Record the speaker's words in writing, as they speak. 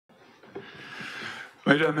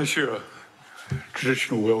Mesdames, Messieurs,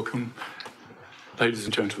 traditional welcome, ladies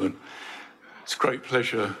and gentlemen. It's a great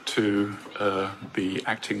pleasure to be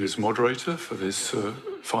acting as moderator for this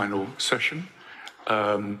final session.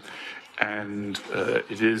 It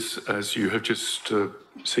is, as you have just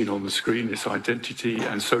seen on the screen, it's identity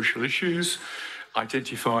and social issues,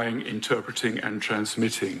 identifying, interpreting and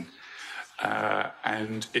transmitting.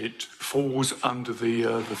 And it falls under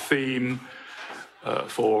the theme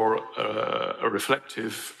for a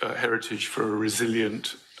reflective heritage for a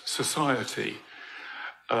resilient society.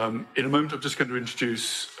 In a moment, I'm just going to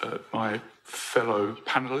introduce my fellow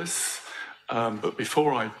panelists, but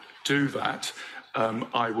before I do that,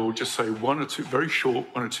 I will just say one or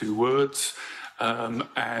two words, and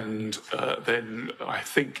then I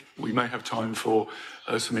think we may have time for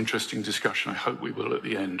some interesting discussion. I hope we will at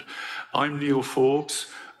the end. I'm Neil Forbes.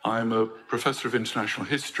 I'm a professor of international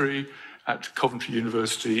history at Coventry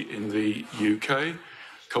University in the UK.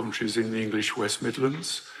 Coventry is in the English West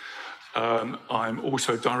Midlands. I'm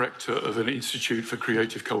also director of an Institute for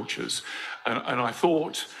Creative Cultures. And I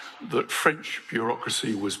thought that French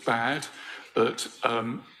bureaucracy was bad, but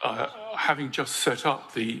having just set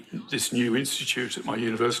up this new institute at my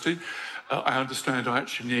university, I understand I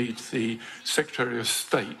actually need the Secretary of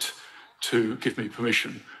State to give me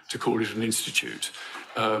permission to call it an institute.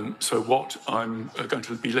 So what I'm going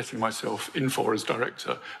to be letting myself in for as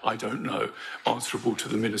director, I don't know, answerable to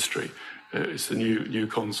the ministry. It's the new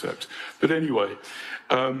concept. But anyway,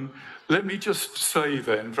 let me just say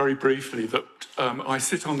then very briefly that I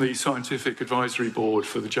sit on the Scientific Advisory Board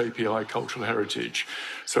for the JPI Cultural Heritage.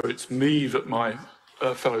 So it's me that my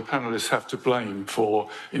fellow panelists have to blame for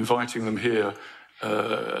inviting them here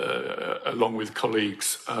along with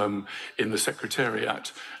colleagues in the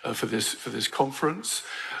Secretariat for this conference.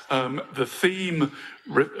 The theme,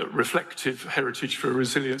 Reflective Heritage for a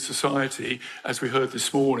Resilient Society, as we heard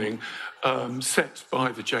this morning, set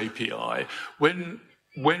by the JPI.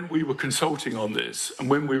 When we were consulting on this and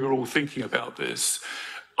when we were all thinking about this,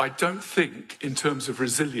 I don't think in terms of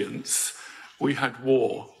resilience we had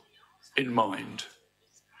war in mind.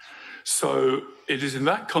 So it is in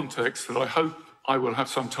that context that I hope I will have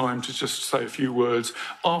some time to just say a few words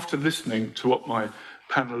after listening to what my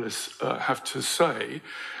panelists have to say.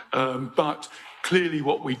 But clearly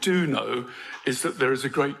what we do know is that there is a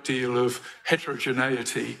great deal of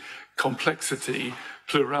heterogeneity, complexity,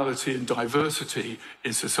 plurality and diversity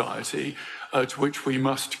in society to which we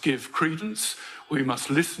must give credence, we must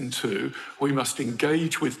listen to, we must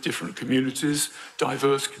engage with different communities,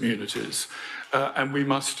 diverse communities. And we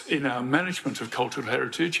must, in our management of cultural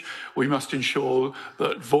heritage, we must ensure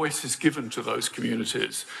that voice is given to those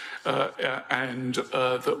communities and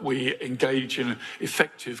that we engage in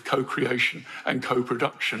effective co-creation and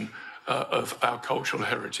co-production of our cultural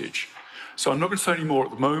heritage. So I'm not going to say any more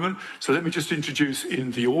at the moment, so let me just introduce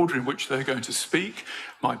in the order in which they're going to speak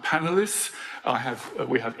my panellists.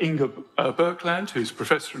 We have Inga Birkeland, who's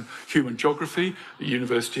Professor in Human Geography at the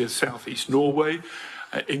University of South East Norway.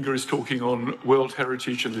 Inga is talking on world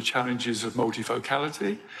heritage and the challenges of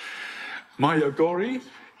multifocality. Maya Gori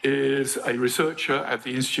is a researcher at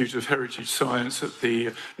the Institute of Heritage Science at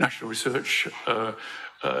the National Research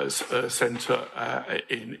Centre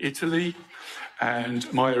in Italy.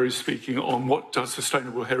 And Maya is speaking on what does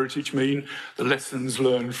sustainable heritage mean, the lessons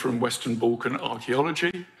learned from Western Balkan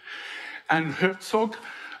archaeology. Anne Herzog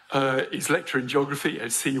is lecturer in geography at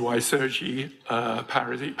Cergy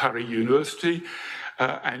Paris University.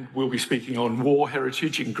 And we'll be speaking on war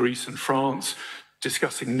heritage in Greece and France,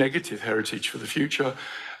 discussing negative heritage for the future.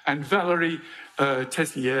 And Valérie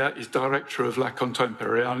Teslier is director of La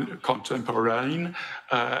Contemporaine,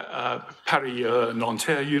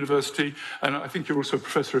 Paris-Nanterre University. And I think you're also a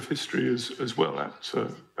professor of history as well at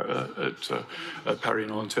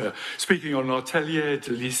Paris-Nanterre. Speaking on Atelier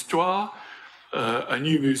de l'Histoire, a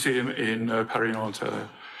new museum in Paris-Nanterre.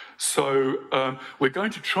 So we're going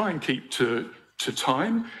to try and keep to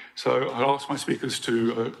time, so I'll ask my speakers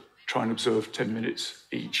to try and observe 10 minutes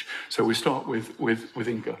each. So we start with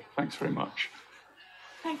Inga. Thanks very much.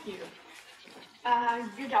 Thank you.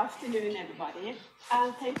 Good afternoon, everybody.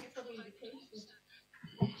 Thank you for the invitation.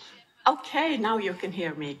 Okay, now you can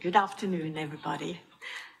hear me. Good afternoon, everybody.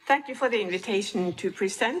 Thank you for the invitation to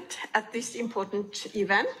present at this important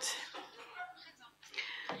event.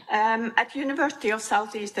 At University of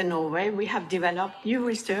Southeastern Norway, we have developed new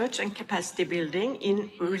research and capacity building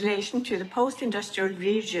in relation to the post-industrial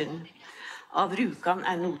region of Rjukan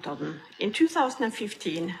and Notodden. In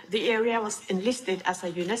 2015, the area was enlisted as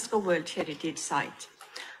a UNESCO World Heritage Site.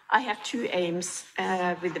 I have two aims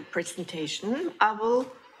with the presentation. I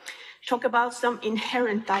will talk about some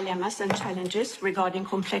inherent dilemmas and challenges regarding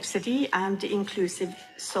complexity and inclusive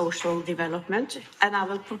social development, and I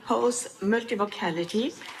will propose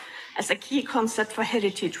multivocality as a key concept for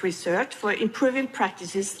heritage research for improving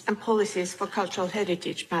practices and policies for cultural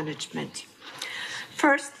heritage management.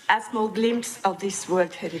 First, a small glimpse of this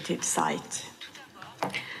World Heritage Site.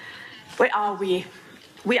 Where are we?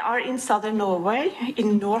 We are in southern Norway,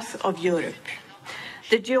 in north of Europe.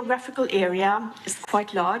 The geographical area is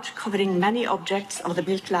quite large, covering many objects of the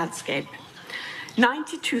built landscape.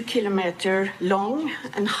 92 kilometers long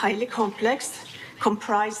and highly complex,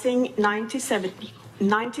 comprising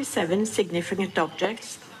 97 significant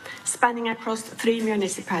objects, spanning across 3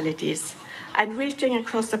 municipalities and reaching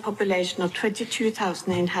across a population of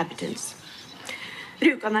 22,000 inhabitants.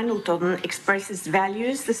 Rjukan and Notodden expresses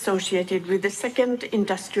values associated with the second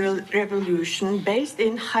industrial revolution based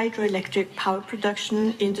in hydroelectric power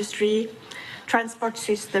production industry, transport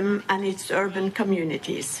system and its urban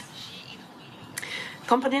communities.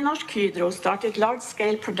 Company Norsk Hydro started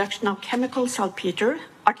large-scale production of chemical saltpeter,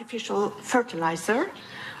 artificial fertilizer,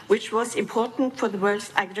 which was important for the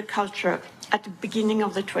world's agriculture at the beginning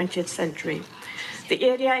of the 20th century. The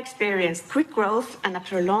area experienced quick growth and a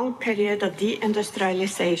prolonged period of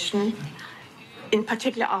deindustrialization, in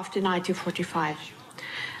particular after 1945.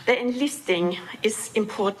 The enlisting is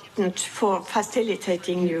important for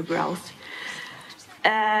facilitating new growth.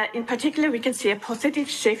 In particular, we can see a positive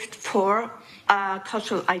shift for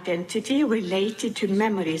cultural identity related to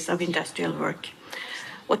memories of industrial work.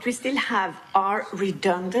 What we still have are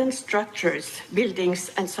redundant structures,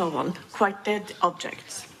 buildings, and so on, quite dead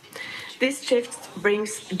objects. This shift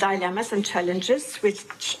brings dilemmas and challenges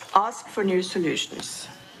which ask for new solutions.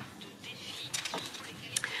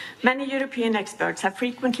 Many European experts have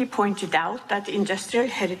frequently pointed out that industrial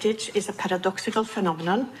heritage is a paradoxical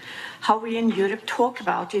phenomenon, how we in Europe talk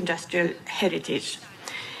about industrial heritage.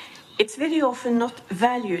 It's very often not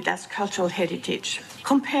valued as cultural heritage,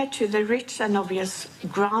 compared to the rich and obvious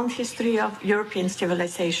grand history of European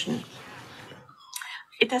civilization.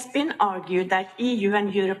 It has been argued that EU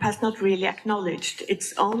and Europe has not really acknowledged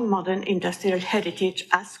its own modern industrial heritage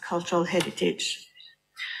as cultural heritage.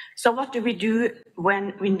 So what do we do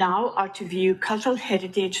when we now are to view cultural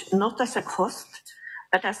heritage not as a cost,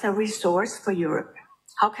 but as a resource for Europe?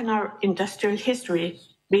 How can our industrial history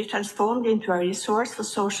be transformed into a resource for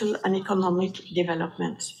social and economic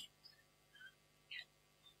development?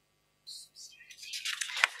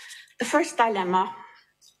 The first dilemma.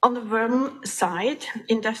 On the one side,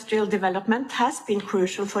 industrial development has been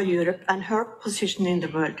crucial for Europe and her position in the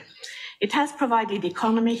world. It has provided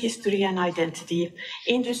economy, history, and identity.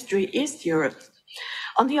 Industry is Europe.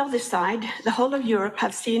 On the other side, the whole of Europe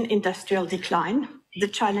has seen industrial decline. The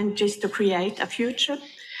challenge is to create a future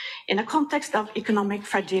in a context of economic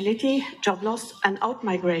fragility, job loss, and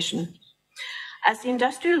outmigration. As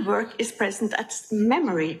industrial work is present as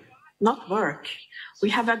memory, not work, we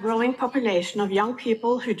have a growing population of young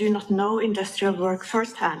people who do not know industrial work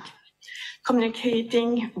firsthand.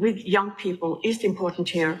 Communicating with young people is important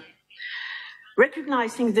here.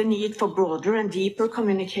 Recognizing the need for broader and deeper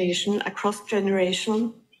communication across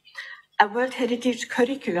generations, a World Heritage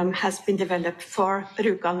curriculum has been developed for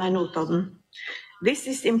Rjukan and Notodden. This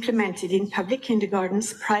is implemented in public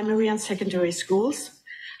kindergartens, primary and secondary schools,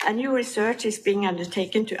 and new research is being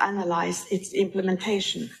undertaken to analyze its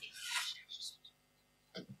implementation.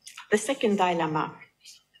 The second dilemma.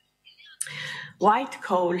 White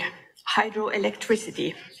coal,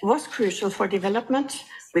 hydroelectricity, was crucial for development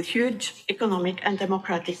with huge economic and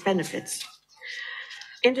democratic benefits.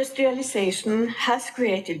 Industrialization has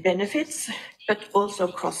created benefits, but also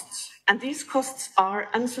costs, and these costs are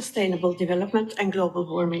unsustainable development and global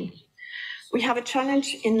warming. We have a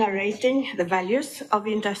challenge in narrating the values of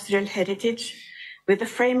industrial heritage with a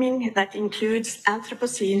framing that includes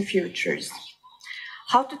Anthropocene futures.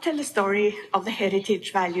 How to tell a story of the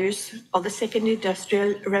heritage values of the second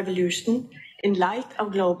industrial revolution in light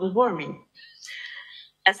of global warming.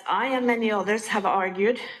 As I and many others have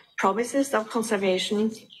argued, promises of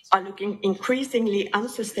conservation are looking increasingly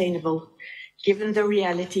unsustainable given the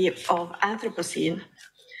reality of Anthropocene.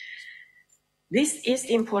 This is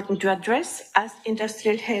important to address as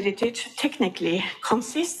industrial heritage technically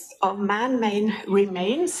consists of man-made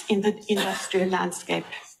remains in the industrial landscape.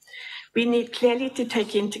 We need clearly to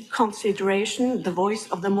take into consideration the voice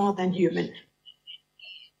of the more than human.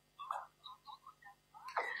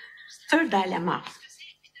 Third dilemma.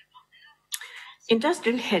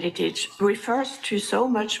 Industrial heritage refers to so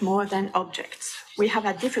much more than objects. We have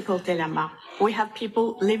a difficult dilemma. We have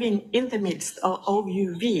people living in the midst of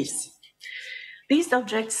OUVs. These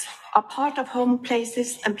objects are part of home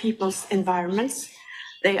places and people's environments.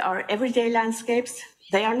 They are everyday landscapes.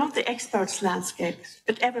 They are not the expert's landscape,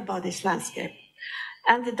 but everybody's landscape.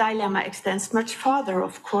 And the dilemma extends much farther,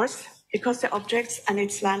 of course, because the objects and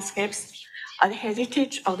its landscapes are the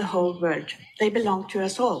heritage of the whole world. They belong to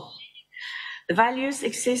us all. The values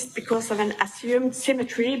exist because of an assumed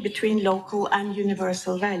symmetry between local and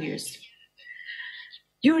universal values.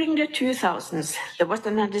 During the 2000s, there was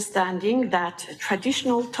an understanding that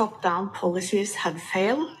traditional top-down policies had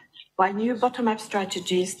failed, while new bottom-up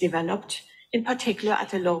strategies developed, in particular at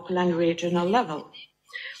the local and regional level.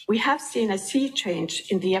 We have seen a sea change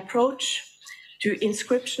in the approach to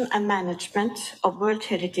inscription and management of World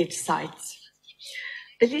Heritage sites.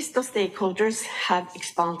 The list of stakeholders have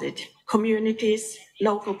expanded. Communities,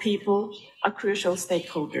 local people are crucial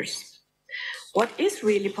stakeholders. What is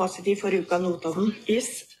really positive for Rjukan Notodden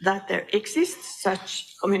is that there exists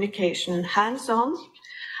such communication hands-on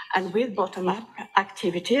and with bottom-up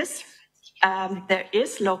activities. There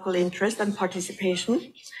is local interest and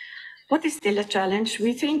participation. What is still a challenge,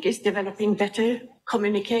 we think, is developing better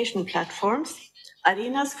communication platforms,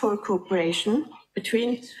 arenas for cooperation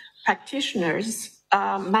between practitioners,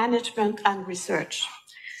 management and research.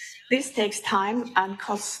 This takes time and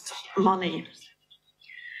costs money.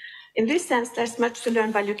 In this sense, there's much to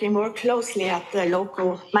learn by looking more closely at the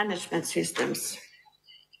local management systems.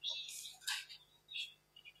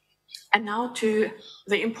 And now to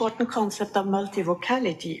the important concept of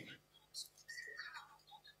multivocality.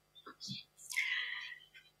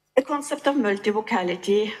 The concept of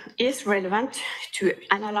multivocality is relevant to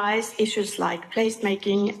analyze issues like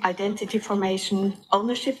placemaking, identity formation,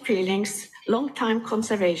 ownership feelings, long-time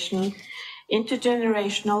conservation,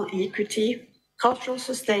 intergenerational equity, cultural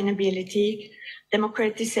sustainability,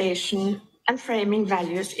 democratization, and framing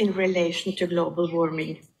values in relation to global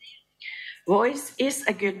warming. Voice is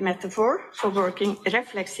a good metaphor for working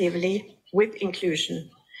reflexively with inclusion,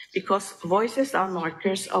 because voices are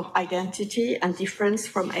markers of identity and difference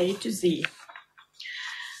from A to Z.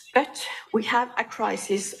 But we have a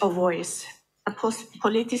crisis of voice, a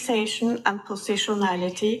politicization and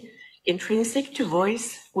positionality intrinsic to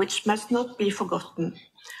voice, which must not be forgotten.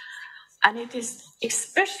 And it is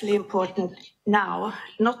especially important now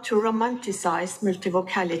not to romanticize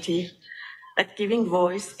multivocality, that giving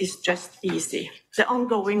voice is just easy. The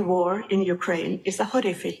ongoing war in Ukraine is a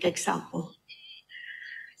horrific example.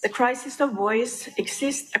 The crisis of voice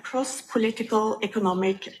exists across political,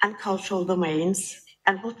 economic, and cultural domains,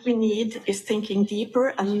 and what we need is thinking deeper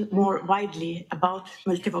and more widely about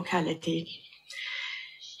multivocality.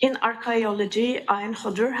 In archaeology, Ian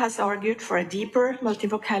Hodder has argued for a deeper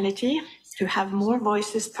multivocality. To have more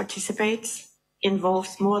voices participate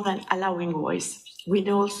involves more than allowing voice. We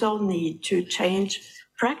also need to change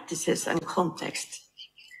practices and context.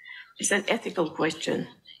 It's an ethical question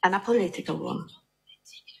and a political one.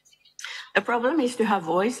 The problem is to have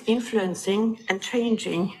voice influencing and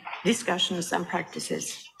changing discussions and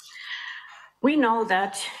practices. We know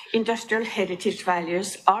that industrial heritage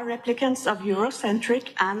values are replicants of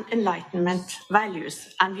Eurocentric and Enlightenment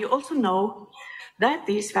values, and we also know that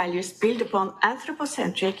these values build upon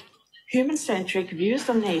anthropocentric, human-centric views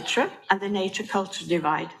of nature and the nature-culture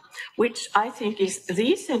divide, which I think is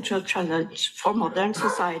the central challenge for modern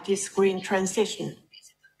society's green transition.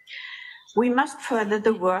 We must further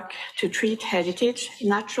the work to treat heritage,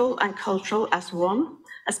 natural and cultural as one,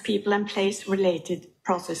 as people and place-related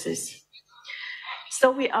processes. So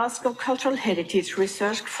we ask of cultural heritage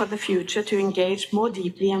research for the future to engage more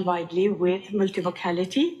deeply and widely with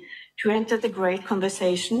multivocality, to enter the great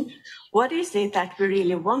conversation. What is it that we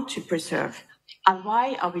really want to preserve, and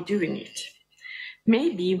why are we doing it?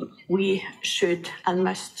 Maybe we should and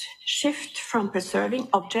must shift from preserving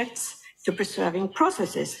objects to preserving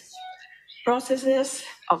processes. Processes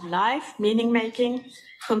of life, meaning-making,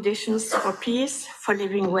 conditions for peace, for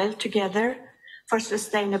living well together, for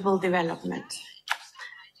sustainable development.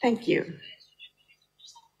 Thank you.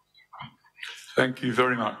 Thank you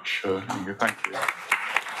very much, Inga. Thank you.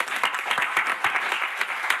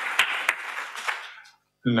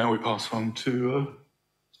 And now we pass on to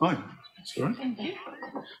Ian. Sorry. Thank you.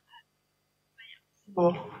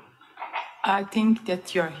 Well, I think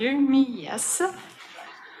that you are hearing me, yes.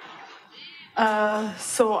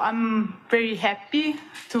 So I'm very happy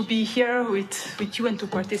to be here with you and to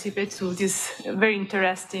participate to this very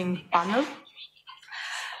interesting panel.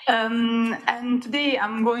 And today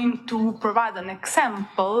I'm going to provide an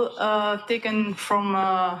example taken from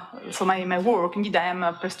my work. Indeed, I am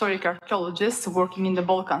a prehistoric archaeologist working in the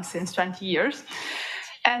Balkans since 20 years.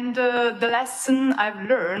 And the lesson I've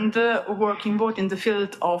learned working both in the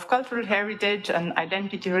field of cultural heritage and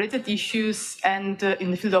identity-related issues and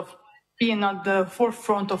in the field of being at the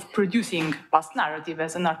forefront of producing past narrative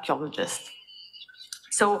as an archaeologist.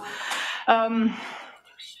 So,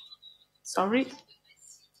 sorry.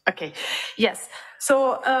 Okay, yes.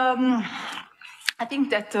 So I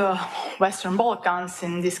think that Western Balkans,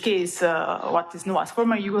 in this case, what is known as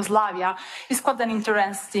former Yugoslavia, is quite an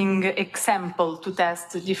interesting example to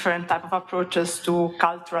test different type of approaches to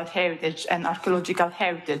cultural heritage and archaeological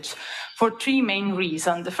heritage for three main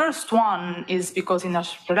reasons. The first one is because in a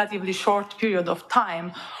relatively short period of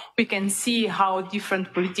time, we can see how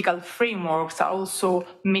different political frameworks are also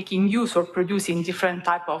making use or producing different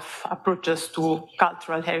type of approaches to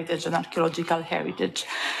cultural heritage and archaeological heritage.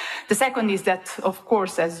 The second is that, of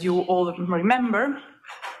course, as you all remember,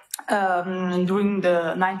 during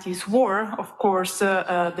the 90s war, of course,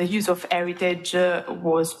 the use of heritage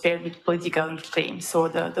was paired with political claims. So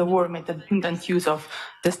the war made abundant use of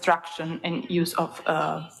destruction and use of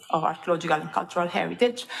archaeological and cultural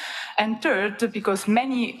heritage. And third, because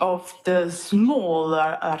many of the small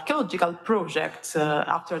archaeological projects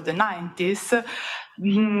after the 90s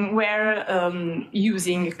were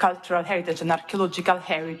using cultural heritage and archaeological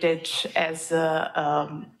heritage as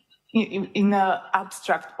in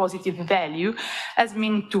abstract positive value as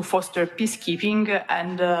mean to foster peacekeeping,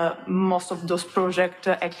 and most of those projects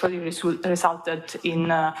actually resulted in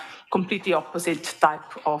completely opposite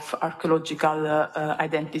type of archaeological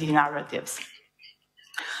identity narratives.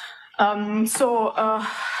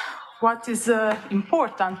 What is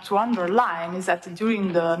important to underline is that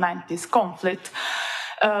during the 90s conflict,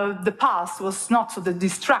 the past was not, so the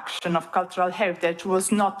destruction of cultural heritage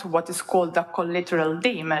was not what is called a collateral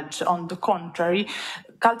damage. On the contrary,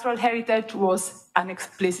 cultural heritage was an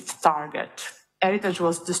explicit target. Heritage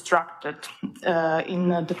was destructed in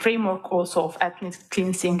the framework also of ethnic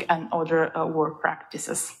cleansing and other war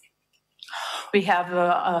practices. We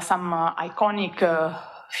have some iconic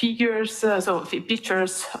figures, so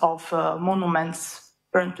pictures of monuments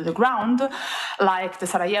burned to the ground, like the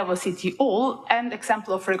Sarajevo City Hall, and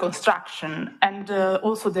example of reconstruction, and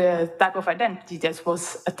also the type of identity that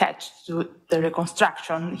was attached to the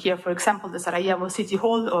reconstruction. Here, for example, the Sarajevo City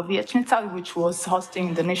Hall of Vijećnica, which was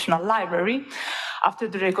hosting the National Library, after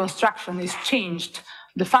the reconstruction is changed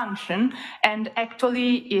the function, and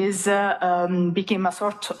actually is became a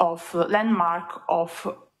sort of landmark of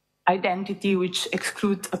identity which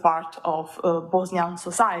excludes a part of Bosnian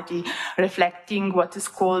society, reflecting what is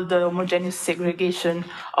called the homogeneous segregation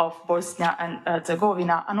of Bosnia and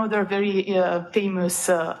Herzegovina. Another very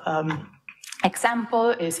famous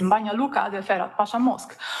example is in Banja Luka, the Ferhat Pasha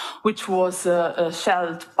Mosque, which was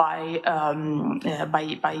shelled by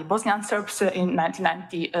Bosnian Serbs in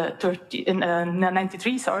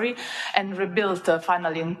 1993, and rebuilt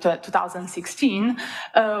finally in 2016,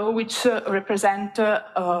 which represent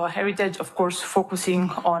heritage, of course,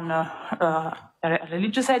 focusing on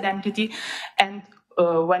religious identity. And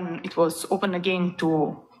when it was open again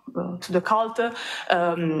to the cult,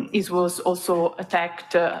 it was also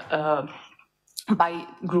attacked by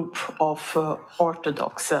group of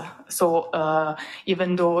Orthodox. So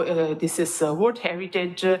even though this is World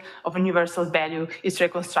Heritage of universal value, its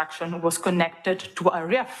reconstruction was connected to a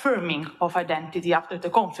reaffirming of identity after the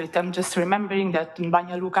conflict. I'm just remembering that in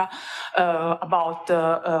Banja Luka, about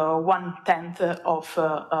 1/10 of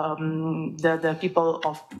the people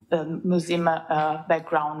of Muslim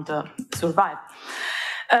background survived.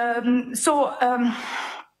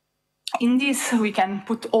 In this, we can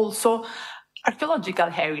put also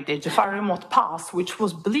archaeological heritage, a far remote past, which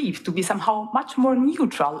was believed to be somehow much more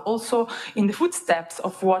neutral, also in the footsteps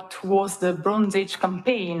of what was the Bronze Age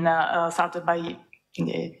campaign started by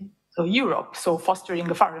Europe. So fostering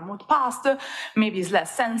a far remote past maybe is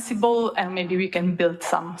less sensible, and maybe we can build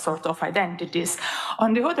some sort of identities.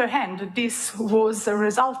 On the other hand, this was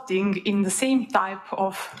resulting in the same type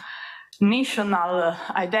of national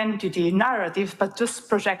identity narrative, but just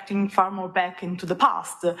projecting far more back into the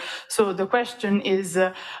past. So the question is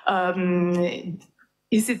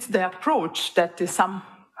it the approach that is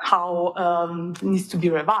somehow needs to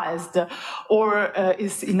be revised, or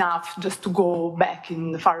is enough just to go back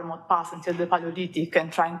in the far remote past until the Paleolithic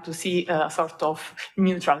and trying to see a sort of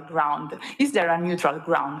neutral ground? Is there a neutral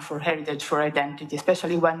ground for heritage, for identity,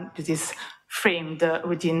 especially when it is framed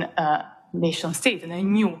within nation state and a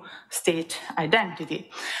new state identity?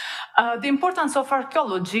 The importance of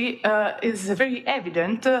archaeology is very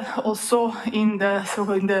evident also in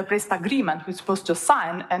the Brest Agreement, which was just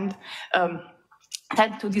signed, and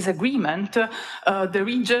thanks to this agreement, the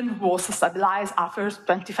region was stabilized after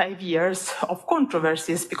 25 years of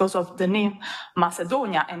controversies because of the name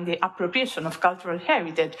Macedonia and the appropriation of cultural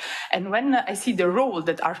heritage. And when I see the role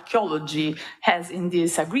that archaeology has in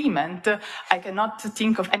this agreement, I cannot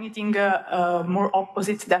think of anything more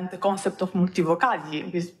opposite than the concept of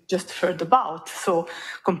multivocality we just heard about. So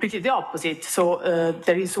completely the opposite. So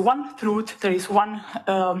there is one truth, there is one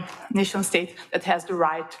nation state that has the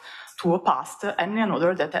right to a past, and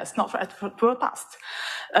another that has not right to a past.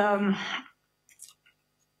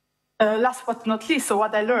 Last but not least, so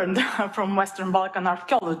what I learned from Western Balkan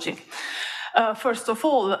archaeology. First of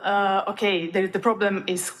all, the problem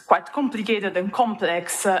is quite complicated and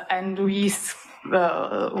complex, and we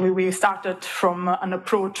started from an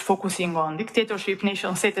approach focusing on dictatorship,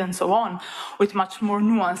 nation state, and so on, with much more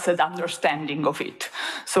nuanced understanding of it.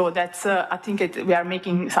 So that's, I think we are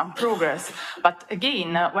making some progress. But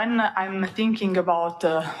again, when I'm thinking about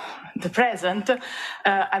the present,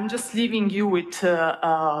 I'm just leaving you with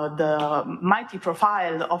the mighty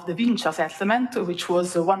profile of the Vinča settlement, which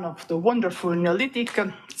was one of the wonderful Neolithic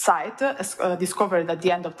sites discovered at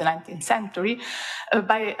the end of the 19th century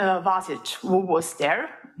by Vasic, who was there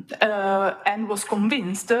and was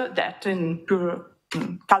convinced that in pure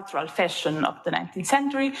cultural fashion of the 19th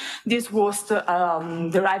century, this was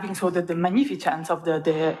deriving, so that the magnificence of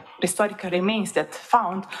the historical remains that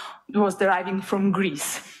found was deriving from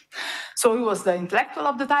Greece. So he was the intellectual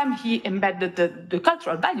of the time. He embedded the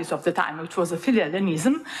cultural values of the time, which was a filial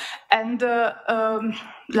Hellenism. And the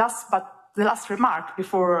last remark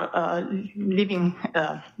before leaving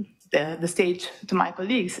the stage to my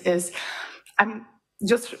colleagues is, I'm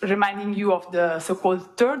just reminding you of the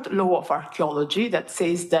so-called third law of archaeology that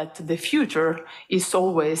says that the future is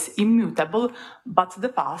always immutable, but the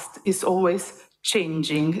past is always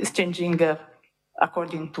changing. It's changing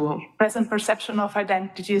according to present perception of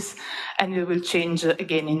identities, and it will change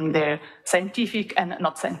again in their scientific and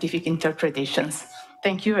not scientific interpretations.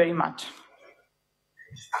 Thank you very much.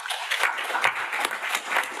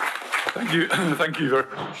 Thank you. Thank you very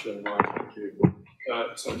much, Mike. Thank you.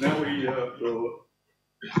 So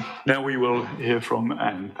now we will hear from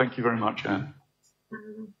Anne. Thank you very much, Anne.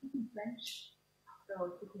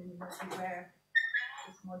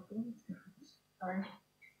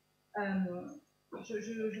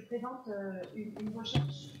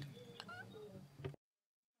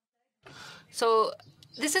 So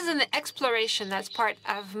this is an exploration that's part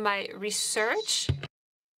of my research.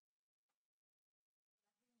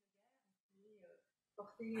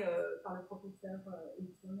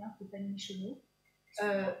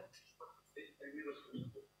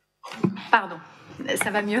 Pardon,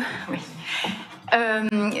 ça va mieux? Oui.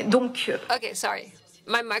 Donc. Okay, sorry.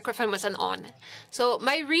 My microphone wasn't on. So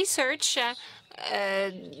my research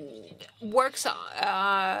works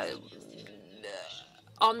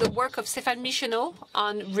on the work of Stéphane Michonneau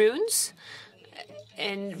on runes,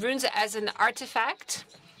 and runes as an artifact,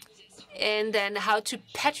 and then how to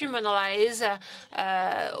patrimonialize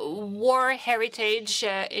war heritage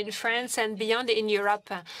in France and beyond in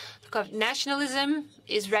Europe. Nationalism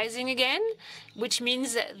is rising again, which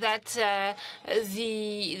means that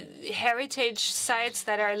the heritage sites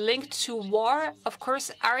that are linked to war, of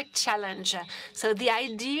course, are a challenge. So the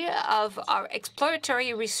idea of our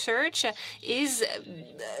exploratory research is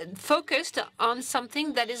focused on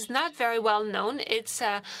something that is not very well known. It's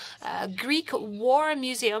a Greek war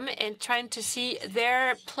museum, and trying to see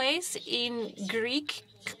their place in Greek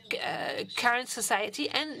current society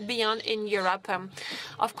and beyond in Europe.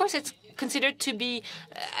 Of course, it's considered to be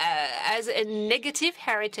as a negative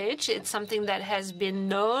heritage. It's something that has been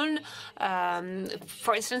known.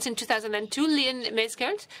 For instance, in 2002, Leon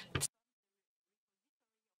Meeskert.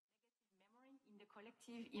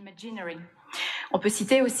 On peut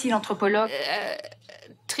citer aussi l'anthropologue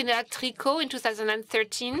Trinidad Tricot in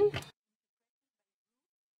 2013.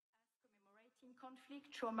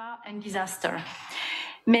 Conflict, trauma and disaster.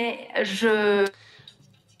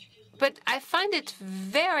 But I find it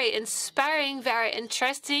very inspiring, very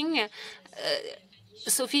interesting.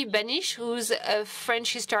 Sophie Baniche, who's a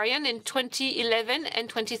French historian, in 2011 and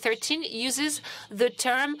 2013 uses the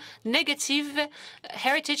term negative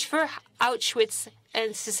heritage for Auschwitz,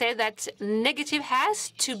 and to say that negative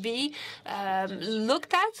has to be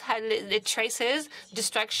looked at. It traces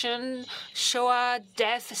destruction, Shoah,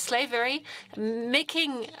 death, slavery,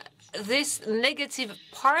 making this negative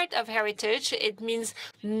part of heritage. It means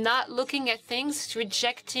not looking at things,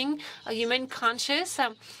 rejecting a human conscience,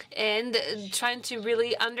 and trying to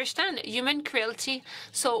really understand human cruelty.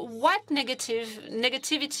 So what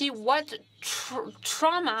negativity, what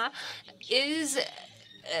trauma is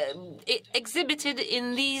exhibited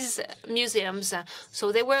in these museums.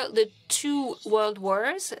 So there were the two world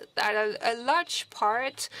wars, a large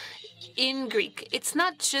part in Greek. It's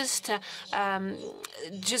not just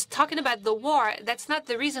talking about the war. That's not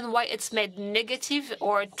the reason why it's made negative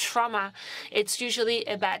or trauma. It's usually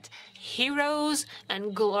about heroes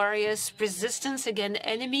and glorious resistance against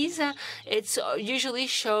enemies. It's usually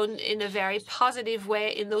shown in a very positive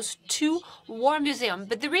way in those two war museums.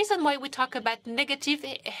 But the reason why we talk about negative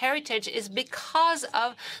heritage is because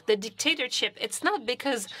of the dictatorship. It's not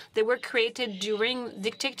because they were created during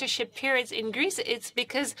dictatorship periods in Greece. It's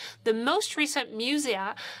because the most recent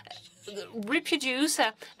musea reproduce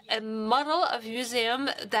a model of museum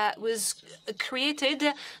that was created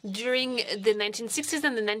during the 1960s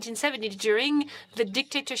and the 1970s, during the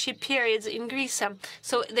dictatorship periods in Greece.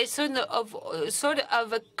 So there's sort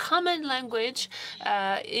of a common language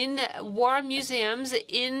in war museums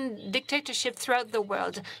in dictatorship throughout the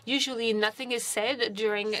world. Usually nothing is said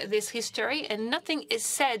during this history, and nothing is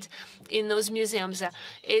said in those museums.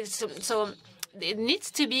 So it needs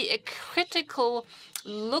to be a critical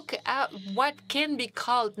look at what can be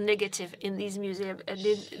called negative in these museums and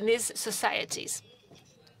in these societies.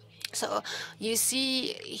 So you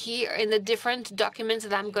see here in the different documents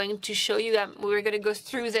that I'm going to show you, we're going to go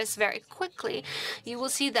through this very quickly. You will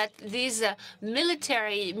see that these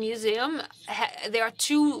military museum, there are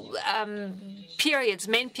two periods,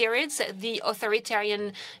 main periods, the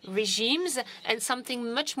authoritarian regimes, and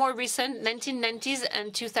something much more recent, 1990s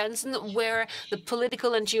and 2000, where the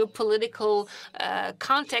political and geopolitical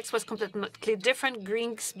context was completely different,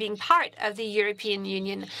 Greece being part of the European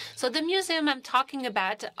Union. So the museum I'm talking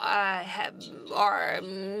about are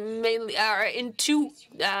in two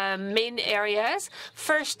main areas.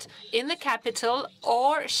 First, in the capital,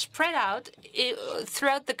 or spread out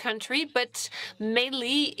throughout the country, but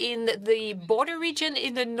mainly in the border region,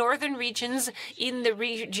 in the northern regions, in the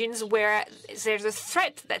regions where there's a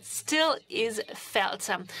threat that still is felt.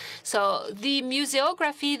 So the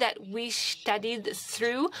museography that we studied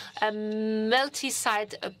through a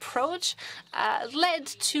multi-site approach led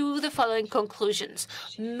to the following conclusions.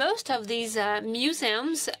 Most of these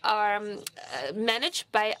museums are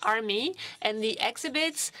managed by army, and the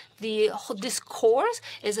exhibits, the discourse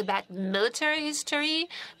is about military history.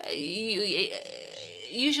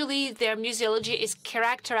 Usually their museology is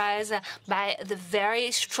characterized by the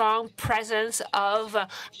very strong presence of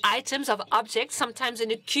items, of objects, sometimes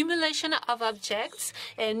an accumulation of objects,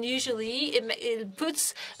 and usually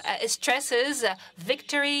it stresses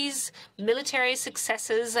victories, military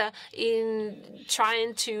successes in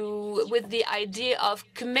trying to, with the idea of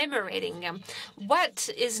commemorating. What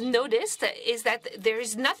is noticed is that there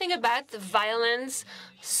is nothing about violence,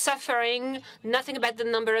 suffering, nothing about the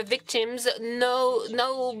number of victims, no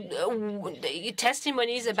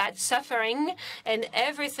testimonies about suffering, and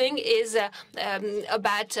everything is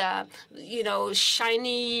about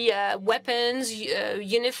shiny weapons,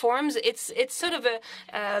 uniforms. It's sort of a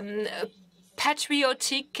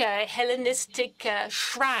patriotic, Hellenistic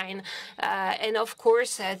shrine. And of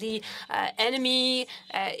course, the enemy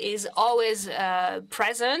is always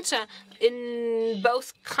present in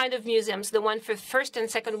both kind of museums. The one for First and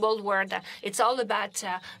Second World War, it's all about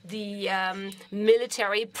the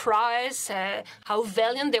military prowess, how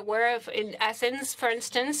valiant they were in Athens, for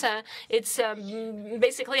instance. It's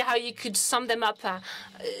basically how you could sum them up.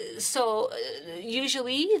 So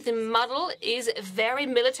usually the model is very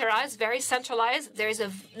militarized, very centralized. There's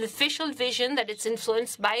an official vision that it's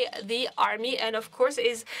influenced by the army, and of course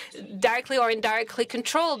is directly or indirectly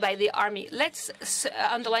controlled by the army. Let's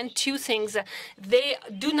underline two things. They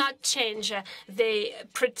do not change. They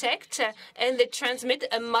protect and they transmit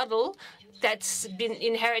a model that's been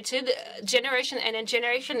inherited generation and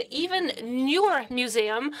generation. Even newer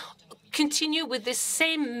museum continue with the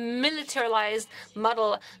same militarized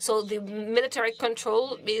model. So the military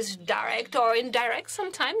control is direct or indirect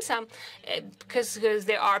sometimes, because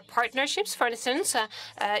there are partnerships, for instance.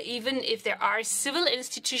 Even if there are civil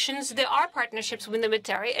institutions, there are partnerships with the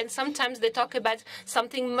military, and sometimes they talk about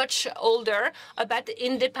something much older, about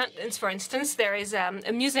independence, for instance. There is a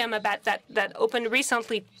museum about that opened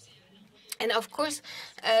recently. And of course,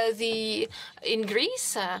 in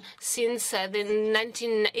Greece, since the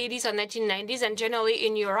 1980s or 1990s, and generally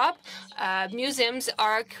in Europe, museums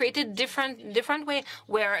are created different way,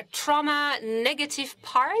 where trauma, negative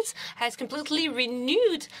parts has completely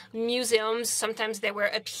renewed museums. Sometimes there were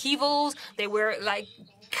upheavals, they were like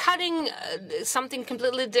cutting something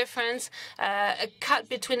completely different, a cut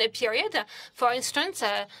between a period. For instance,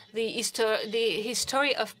 the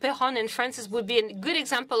history of Péronne in France would be a good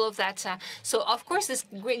example of that. So, of course, this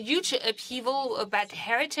great, huge upheaval about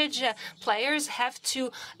heritage players have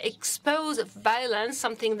to expose violence,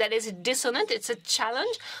 something that is dissonant. It's a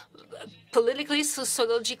challenge, politically,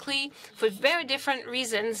 sociologically, for very different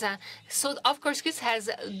reasons. So, of course, this has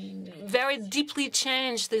very deeply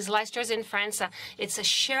changed these last years in France. It's a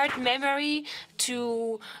shared memory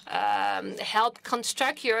to help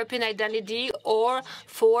construct European identity or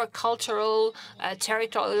for cultural,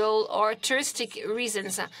 territorial, or touristic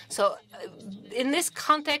reasons. So, in this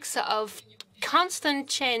context of constant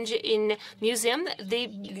change in museum, the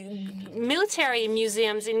military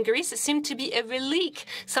museums in Greece seem to be a relic,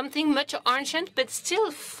 something much ancient, but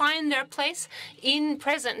still find their place in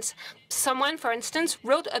present. Someone, for instance,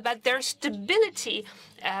 wrote about their stability,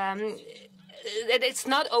 that it's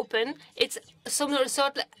not open, it's some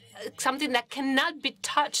sort of something that cannot be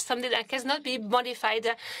touched, something that cannot be modified,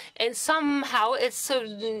 and somehow it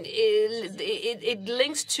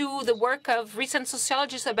links to the work of recent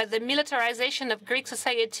sociologists about the militarization of Greek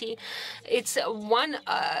society. It's one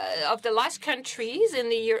of the last countries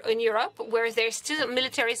in Europe where there's still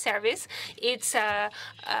military service. It's a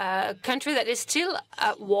country that is still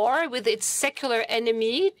at war with its secular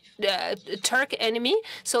enemy, Turk enemy.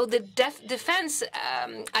 So the defense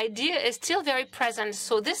idea is still very present.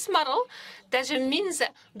 So this model doesn't mean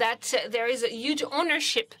that there is a huge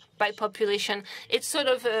ownership by population. It's sort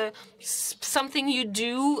of something you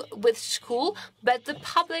do with school, but the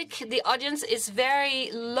public, the audience is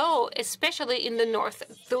very low, especially in the north.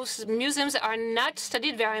 Those museums are not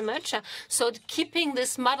studied very much. So keeping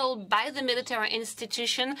this model by the military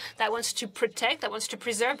institution that wants to protect, that wants to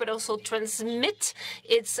preserve, but also transmit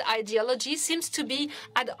its ideology seems to be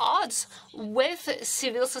at odds with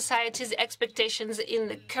civil society's expectations in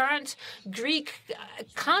the current Greek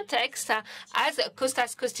context. As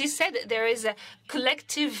Kostas Kostis said, there is a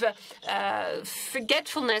collective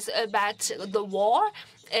forgetfulness about the war,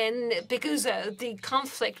 and because the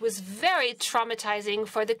conflict was very traumatizing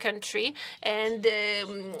for the country, and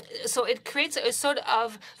so it creates a sort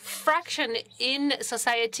of fraction in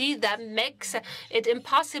society that makes it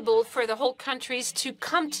impossible for the whole countries to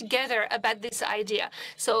come together about this idea.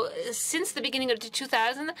 So since the beginning of the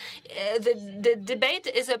 2000s, the debate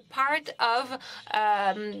is a part of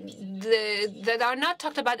that are not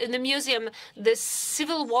talked about in the museum. The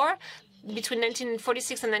civil war between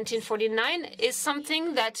 1946 and 1949 is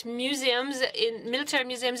something that museums, military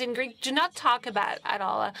museums in Greece, do not talk about at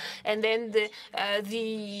all. And then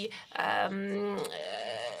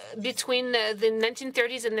between the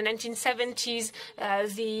 1930s and the 1970s,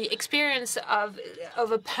 the experience of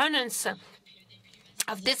opponents,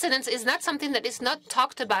 of dissidence, is not something that is not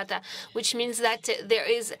talked about, which means that there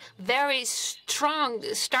is very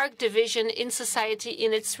stark division in society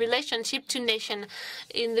in its relationship to nation.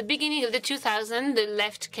 In the beginning of the 2000s, the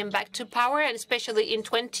left came back to power, and especially in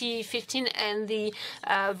 2015 and the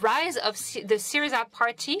rise of the Syriza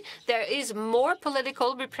party, there is more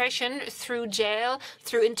political repression through jail,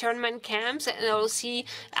 through internment camps, and also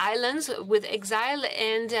islands with exile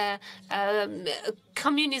and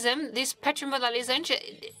communism. This patrimonialism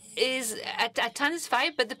is at times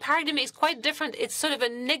five, but the paradigm is quite different. It's sort of a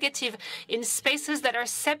negative in spaces that are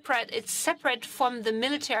separate. It's separate from the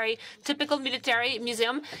military, typical military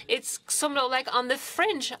museum. It's sort of like on the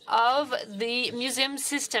fringe of the museum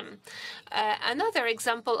system. Another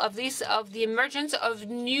example of this, of the emergence of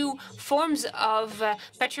new forms of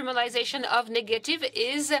patrimonialization of negative,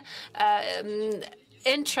 is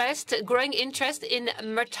growing interest in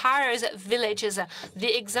martyrs' villages.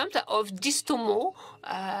 The example of Distomo,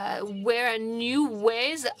 where new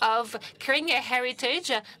ways of creating a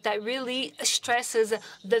heritage that really stresses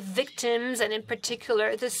the victims, and in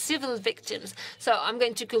particular the civil victims. So I'm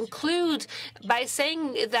going to conclude by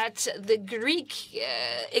saying that the Greek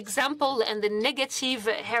example and the negative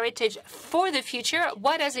heritage for the future,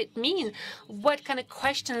 what does it mean? What kind of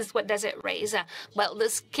questions, what does it raise? Well,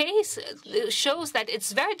 this case shows that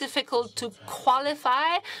it's very difficult to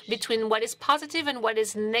qualify between what is positive and what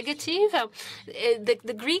is negative.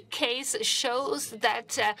 The Greek case shows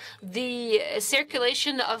that the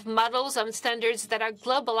circulation of models and standards that are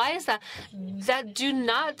globalized, that do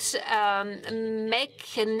not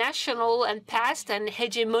make national and past and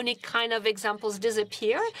hegemonic kind of examples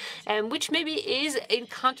disappear, and which maybe is in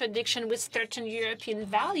contradiction with certain European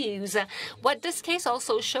values. What this case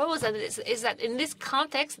also shows is that in this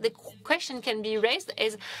context, the question can be raised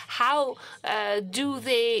is how do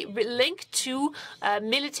they link to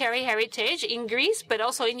military heritage in Greece? Paris, but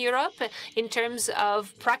also in Europe, in terms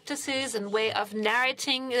of practices and way of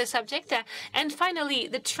narrating the subject. And finally,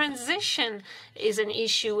 the transition is an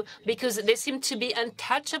issue because they seem to be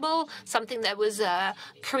untouchable, something that was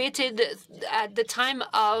created at the time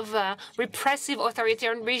of repressive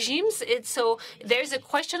authoritarian regimes. So there's a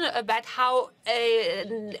question about how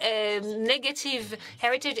a negative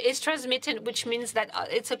heritage is transmitted, which means that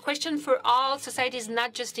it's a question for all societies,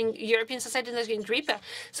 not just in European societies, not in Greece.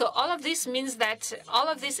 So all of this means that all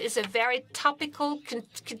of this is a very topical,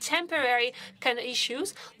 contemporary kind of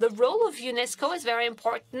issues. The role of UNESCO is very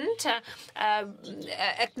important,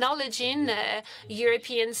 acknowledging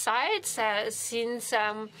European sites since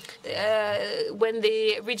when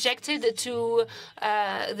they rejected the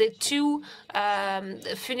two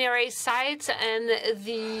funerary sites and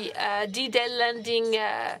the D-Day landing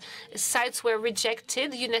sites were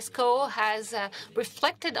rejected. UNESCO has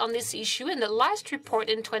reflected on this issue, and the last report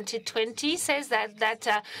in 2020 says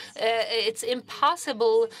that it's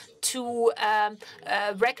impossible to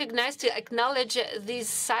recognize, to acknowledge these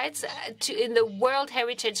sites in the World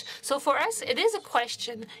Heritage. So for us, it is a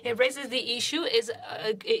question. It raises the issue, is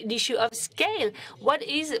an issue of scale. What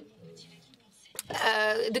is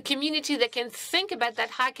the community that can think about that?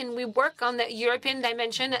 How can we work on the European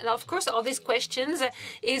dimension? And of course, all these questions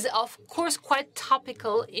is of course quite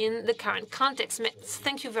topical in the current context.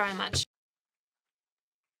 Thank you very much.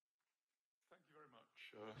 Thank you very much.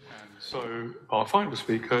 And so our final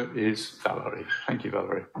speaker is Valérie. Thank you,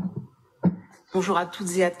 Valérie. Bonjour à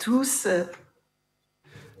toutes et à tous.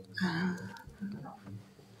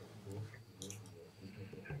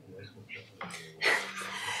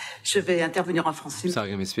 Je vais intervenir en français. So I'm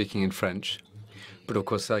going to be speaking in French, but of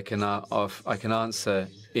course I can answer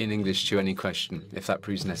in English to any question if that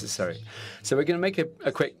proves necessary. So we're going to make a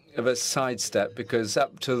quick sidestep because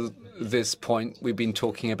up to this point we've been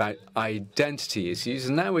talking about identity issues,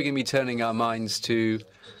 and now we're going to be turning our minds to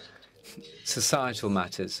societal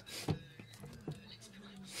matters.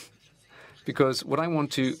 Because what I want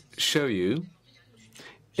to show you,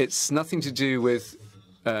 it's nothing to do with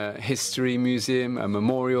history museum, a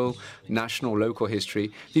memorial, national, local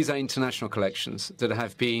history. These are international collections that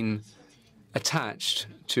have been attached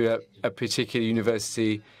to a particular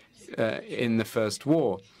university in the First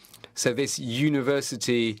War. So this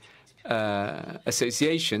university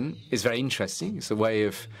association is very interesting. It's a way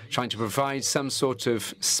of trying to provide some sort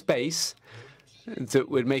of space that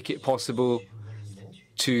would make it possible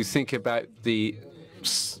to think about the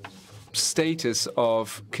status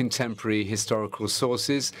of contemporary historical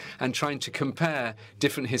sources and trying to compare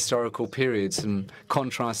different historical periods and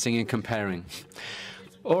contrasting and comparing.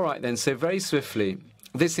 All right, then, so very swiftly,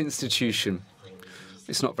 this institution,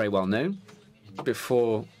 it's not very well known.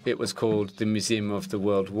 Before, it was called the Museum of the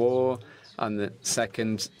World War, and the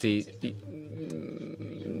second, the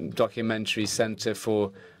Documentary Center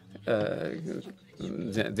for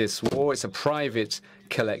this war. It's a private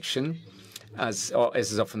collection, as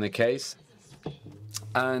is often the case,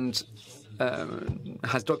 and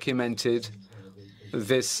has documented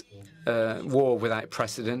this war without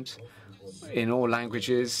precedent in all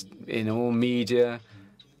languages, in all media,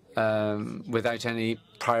 without any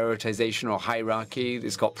prioritization or hierarchy.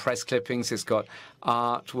 It's got press clippings, it's got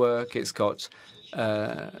artwork, it's got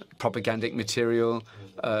propagandic material,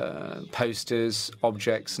 posters,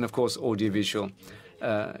 objects, and of course audiovisual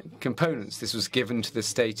components. This was given to the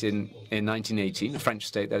state in 1918, the French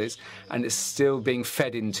state that is, and it's still being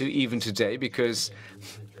fed into even today because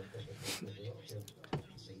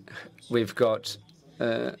we've got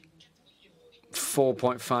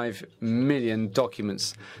 4.5 million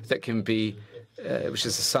documents that can be, which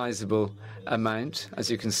is a sizable amount, as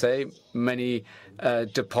you can say, many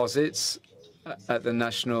deposits at the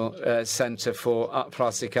National Centre for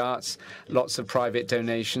Plastic Arts, lots of private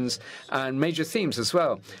donations, and major themes as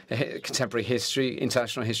well. Contemporary history,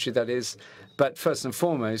 international history, that is. But first and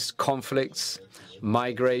foremost, conflicts,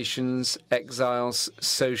 migrations, exiles,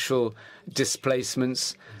 social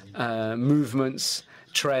displacements, movements,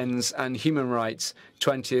 trends, and human rights,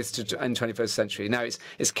 20th and 21st century. Now,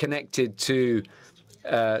 it's connected to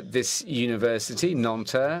this university,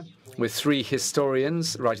 Nanterre, with three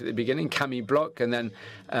historians right at the beginning, Camille Bloch, and then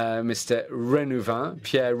Mr. Renouvin,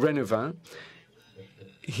 Pierre Renouvin.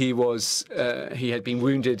 He had been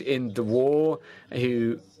wounded in the war,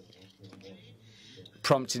 who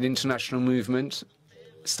prompted international movement,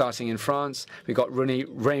 starting in France. We got René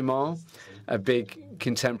Raymond, a big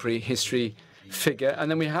contemporary history figure, and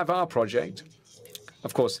then we have our project,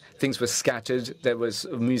 Of course, things were scattered. There was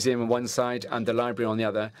a museum on one side and the library on the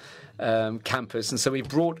other campus. And so we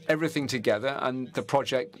brought everything together, and the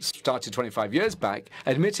project started 25 years back,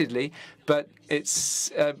 admittedly, but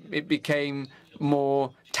it became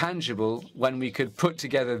more tangible when we could put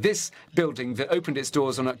together this building that opened its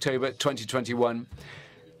doors on October 2021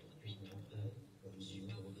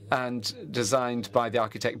 and designed by the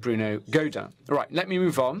architect Bruno Godin. All right, let me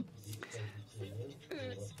move on.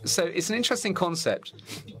 So it's an interesting concept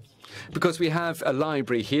because we have a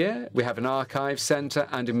library here, we have an archive centre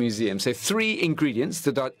and a museum. So three ingredients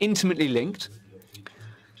that are intimately linked.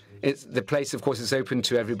 The place, of course, is open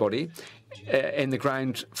to everybody. In the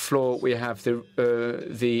ground floor, we have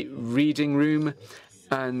the reading room,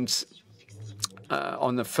 and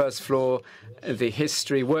on the first floor, the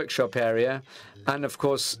history workshop area, and, of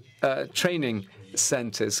course, training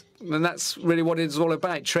centres. And that's really what it's all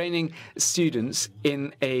about, training students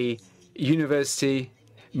in a university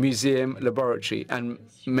museum laboratory and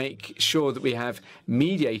make sure that we have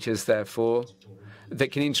mediators, therefore,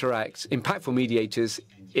 that can interact, impactful mediators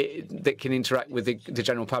that can interact with the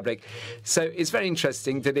general public. So it's very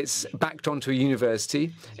interesting that it's backed onto a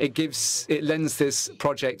university. It lends this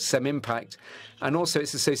project some impact, and also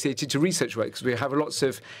it's associated to research work, because we have lots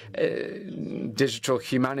of digital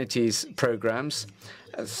humanities programs,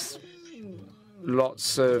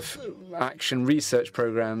 lots of action research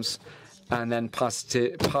programs, and then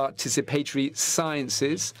participatory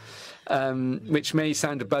sciences, which may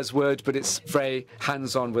sound a buzzword, but it's very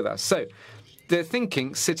hands-on with us. So the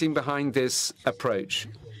thinking sitting behind this approach,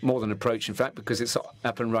 more than approach, in fact, because it's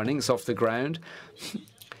up and running, it's off the ground,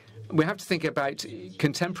 we have to think about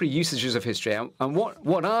contemporary usages of history. And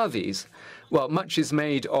what are these? Well, much is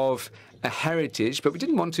made of a heritage, but we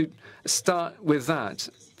didn't want to start with that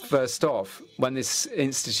first off. When this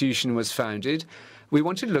institution was founded, we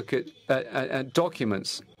wanted to look at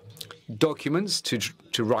documents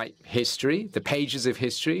to write history, the pages of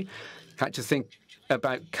history, had to think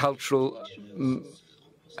about cultural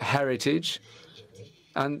heritage,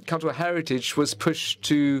 and cultural heritage was pushed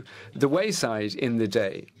to the wayside in the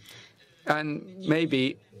day and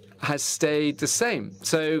maybe has stayed the same.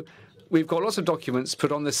 So we've got lots of documents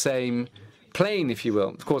put on the same plane, if you will.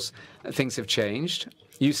 Of course, things have changed,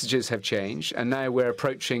 usages have changed, and now we're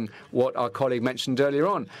approaching what our colleague mentioned earlier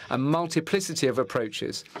on, a multiplicity of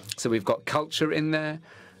approaches. So we've got culture in there,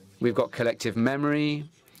 we've got collective memory.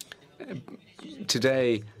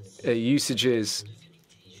 Today, usages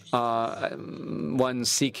are one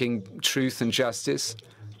seeking truth and justice,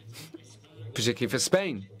 particularly for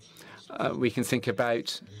Spain. We can think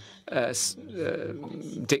about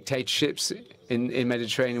dictatorships in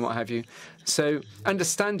Mediterranean, what have you. So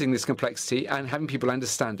understanding this complexity and having people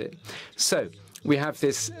understand it. So we have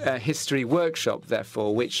this history workshop,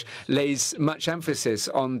 therefore, which lays much emphasis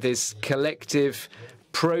on this collective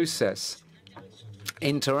process,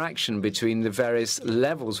 interaction between the various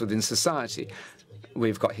levels within society.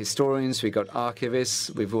 We've got historians, we've got archivists,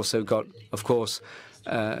 we've also got, of course,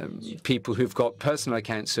 people who've got personal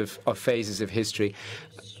accounts of phases of history.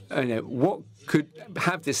 What could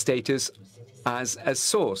have this status as a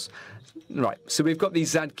source? Right, so we've got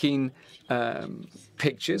these Zadkine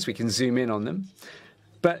pictures, we can zoom in on them.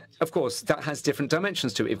 But, of course, that has different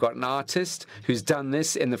dimensions to it. We've got an artist who's done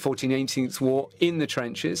this in the 1418th war in the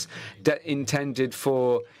trenches, intended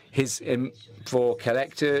for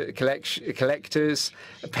collectors,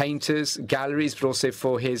 painters, galleries, but also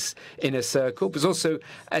for his inner circle. But also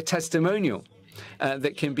a testimonial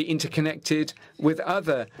that can be interconnected with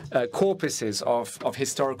other corpuses of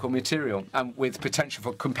historical material and with potential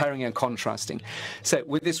for comparing and contrasting. So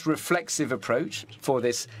with this reflexive approach for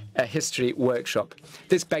this history workshop,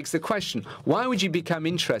 this begs the question, why would you become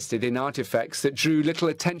interested in artifacts that drew little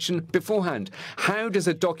attention beforehand? How does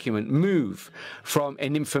a document move from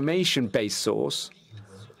an information-based source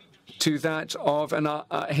to that of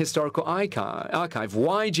a historical archive?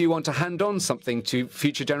 Why do you want to hand on something to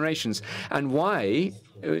future generations? And why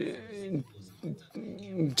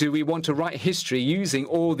do we want to write history using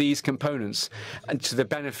all these components and to the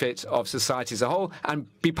benefit of society as a whole and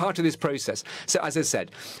be part of this process? So, as I said,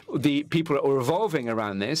 the people that are revolving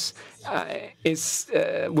around this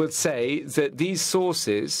would say that these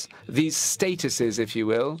sources, these statuses, if you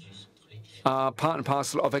will, are part and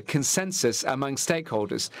parcel of a consensus among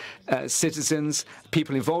stakeholders, citizens,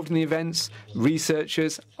 people involved in the events,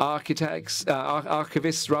 researchers, architects,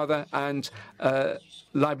 archivists rather, and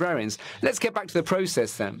librarians. Let's get back to the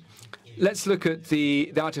process then. Let's look at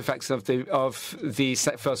the artifacts of the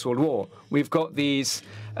First World War. We've got these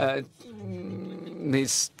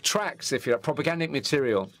tracks, if you like, propagandic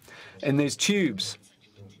material in those tubes.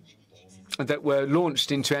 that were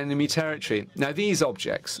launched into enemy territory. Now, these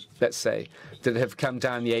objects, let's say, that have come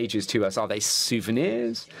down the ages to us, are they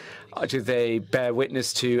souvenirs? Do they bear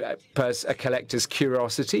witness to a collector's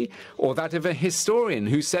curiosity, or that of a historian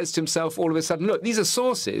who says to himself all of a sudden, look, these are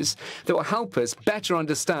sources that will help us better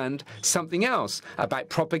understand something else about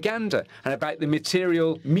propaganda and about the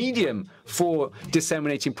material medium for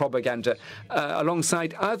disseminating propaganda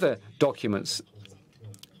alongside other documents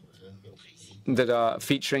that are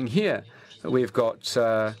featuring here. We've got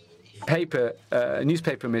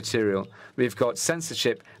newspaper material. We've got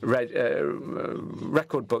censorship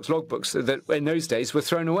record books, logbooks that in those days were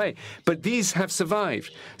thrown away. But these have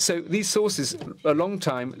survived. So these sources, a long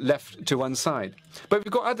time left to one side. But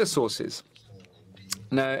we've got other sources.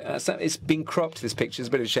 Now, it's been cropped, this picture. It's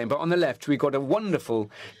a bit of a shame. But on the left, we've got a wonderful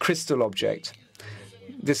crystal object.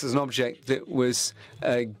 This is an object that was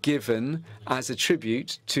given as a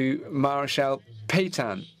tribute to Marshal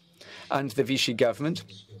Pétain and the Vichy government.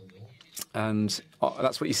 And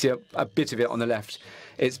that's what you see a bit of it on the left.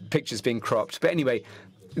 It's pictures being cropped. But anyway,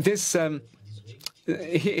 this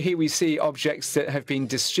here we see objects that have been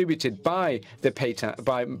distributed by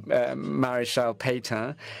Marshal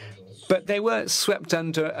Pétain, but they were swept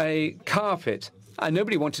under a carpet, and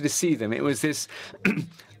nobody wanted to see them. It was this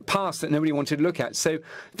past that nobody wanted to look at. So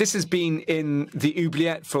this has been in the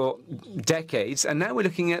oubliette for decades, and now we're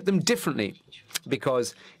looking at them differently,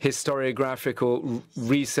 because historiographical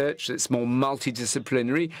research that's more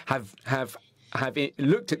multidisciplinary have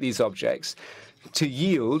looked at these objects to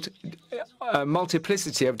yield a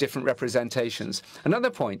multiplicity of different representations. Another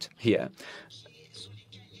point here,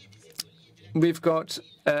 we've got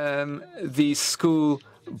the school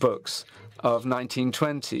books of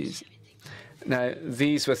 1920s. Now,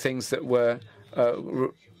 these were things that were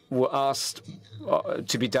asked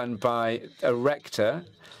to be done by a rector,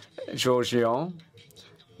 Georges Lyon,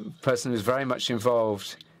 a person who was very much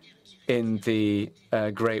involved in the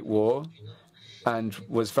Great War and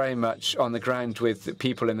was very much on the ground with the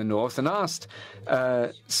people in the north, and asked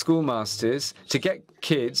schoolmasters to get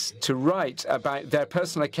kids to write about their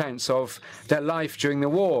personal accounts of their life during the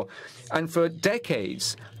war. And for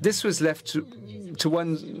decades, this was left to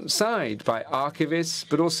one side by archivists,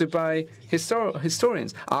 but also by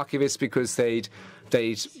historians. Archivists because they'd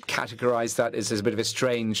categorize that as a bit of a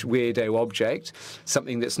strange, weirdo object,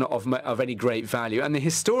 something that's not of any great value. And the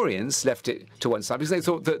historians left it to one side because they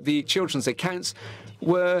thought that the children's accounts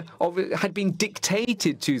had been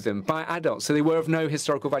dictated to them by adults, so they were of no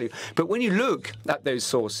historical value. But when you look at those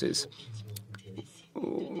sources,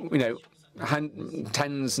 you know,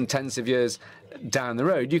 tens and tens of years down the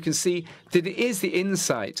road, you can see that it is the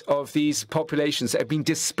insight of these populations that have been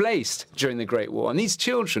displaced during the Great War. And these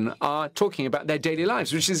children are talking about their daily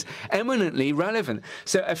lives, which is eminently relevant.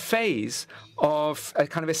 So a phase of a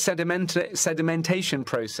kind of a sedimentation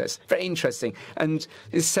process, very interesting. And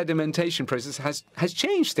this sedimentation process has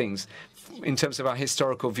changed things in terms of our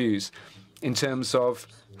historical views, in terms of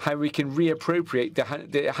how we can reappropriate the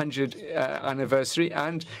 100th anniversary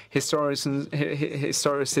and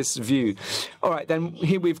historicists' view. All right, then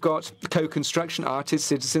here we've got co-construction, artists,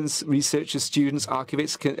 citizens, researchers, students,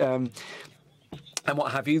 archivists, and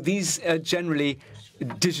what have you. These are generally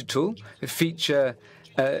digital, feature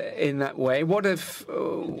in that way.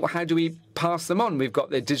 How do we pass them on? We've got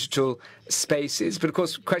the digital spaces, but of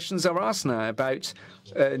course questions are asked now about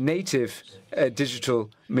native digital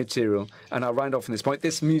material. And I'll round off on this point.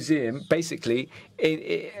 This museum basically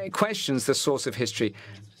it questions the source of history.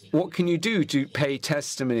 What can you do to pay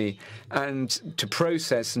testimony and to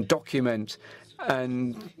process and document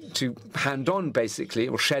and to hand on, basically,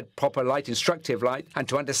 or shed proper light, instructive light, and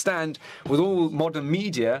to understand with all modern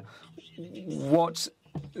media what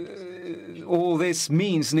all this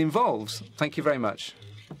means and involves? Thank you very much.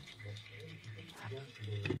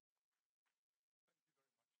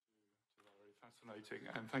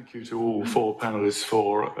 And thank you to all four panelists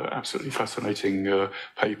for absolutely fascinating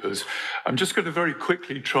papers. I'm just going to very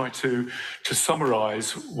quickly try to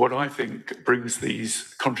summarize what I think brings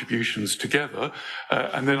these contributions together,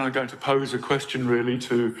 and then I'm going to pose a question really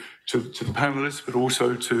to the panelists, but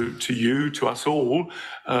also to you, to us all,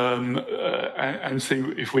 and see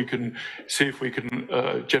if we can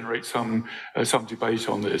generate some debate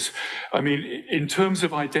on this. I mean, in terms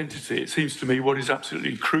of identity, it seems to me what is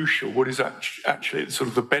absolutely crucial, what is actually sort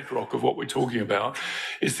of the bedrock of what we're talking about,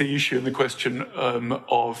 is the issue and the question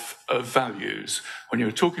of values. When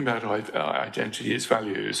you're talking about identity, it's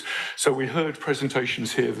values. So we heard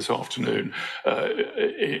presentations here this afternoon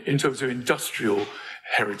in terms of industrial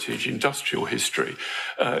heritage, industrial history.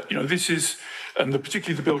 You know, this is, and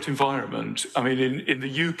particularly the built environment. I mean, in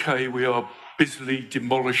the UK, we are busily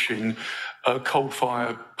demolishing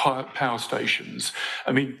coal-fired power stations.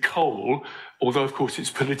 I mean, coal, although of course it's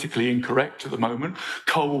politically incorrect at the moment,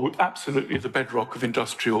 coal absolutely the bedrock of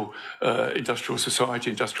industrial society,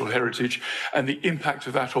 industrial heritage, and the impact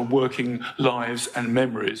of that on working lives and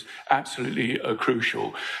memories absolutely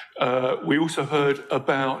crucial. We also heard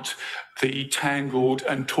about the tangled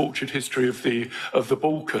and tortured history of the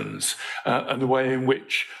Balkans and the way in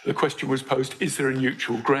which the question was posed: is there a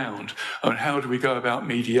neutral ground, and how do we go about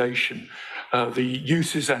mediation? The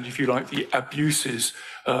uses and, if you like, the abuses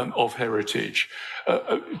of heritage.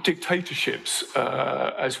 Dictatorships,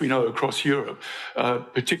 as we know, across Europe,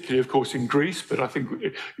 particularly, of course, in Greece, but I think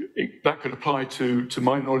that could apply to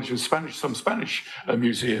my knowledge of Spanish, some Spanish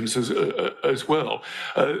museums as well.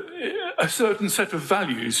 A certain set of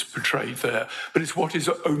values portrayed there, but it's what is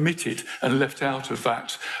omitted and left out of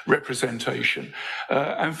that representation.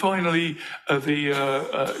 And finally,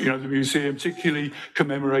 the museum, particularly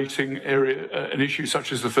commemorating an issue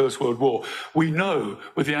such as the First World War. We know,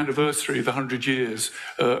 with the anniversary of the 100 years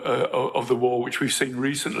of the war, which we've seen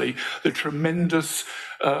recently, the tremendous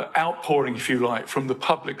outpouring, if you like, from the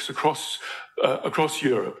publics across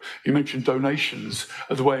Europe. You mentioned donations,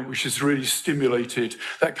 the way in which has really stimulated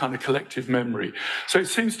that kind of collective memory. So it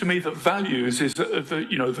seems to me that values is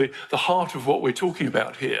the heart of what we're talking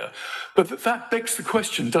about here. But that begs the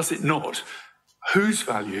question, does it not? Whose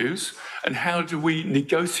values, and how do we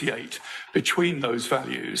negotiate between those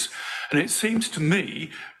values? And it seems to me,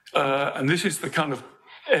 and this is the kind of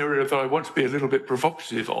area that I want to be a little bit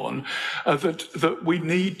provocative on, that we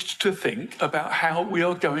need to think about how we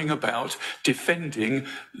are going about defending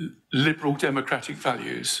liberal democratic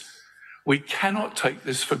values. We cannot take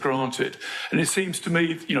this for granted. And it seems to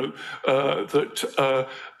me,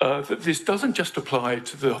 that this doesn't just apply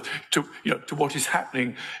to what is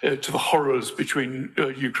happening, to the horrors between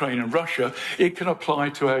Ukraine and Russia. It can apply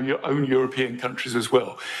to our own European countries as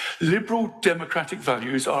well. Liberal democratic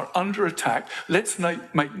values are under attack. Let's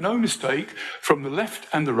make no mistake, from the left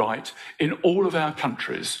and the right in all of our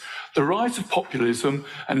countries. The rise of populism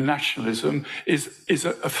and nationalism is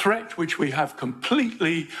a threat which we have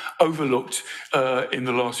completely overlooked in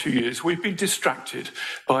the last few years. We've been distracted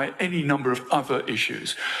by any number of other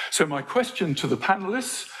issues. So my question to the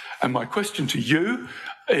panelists and my question to you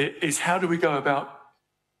is, how do we go about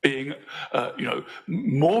being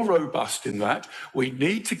more robust in that? We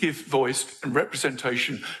need to give voice and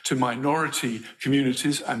representation to minority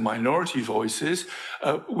communities and minority voices.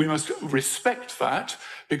 We must respect that,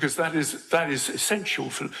 because that is essential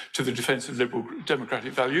to the defence of liberal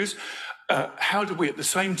democratic values. How do we at the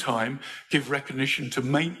same time give recognition to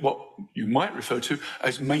what you might refer to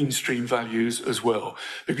as mainstream values as well?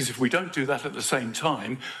 Because if we don't do that at the same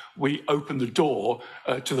time, we open the door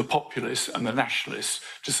to the populists and the nationalists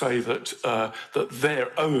to say that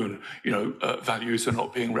their own values are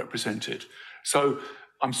not being represented. So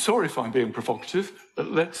I'm sorry if I'm being provocative, but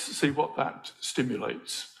let's see what that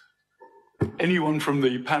stimulates. Anyone from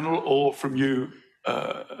the panel or from you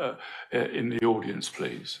in the audience,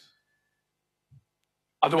 please.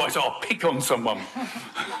 Otherwise, I'll pick on someone.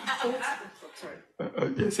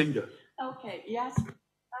 Yes, Inga. Okay, yes.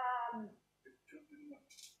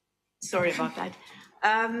 Sorry about that.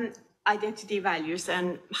 Identity values,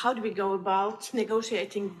 and how do we go about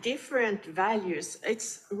negotiating different values?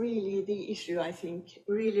 It's really the issue, I think,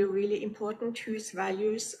 really, really important, whose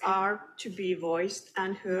values are to be voiced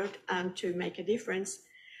and heard and to make a difference.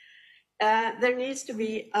 There needs to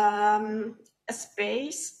be a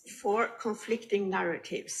space for conflicting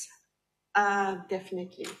narratives,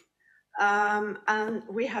 definitely. And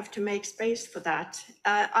we have to make space for that.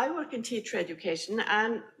 I work in teacher education,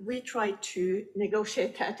 and we try to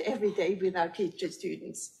negotiate that every day with our teacher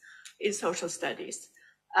students in social studies.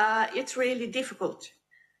 It's really difficult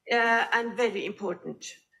and very important,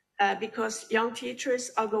 because young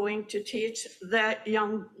teachers are going to teach the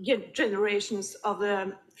young generations of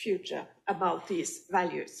the future about these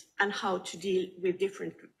values and how to deal with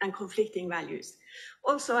different and conflicting values.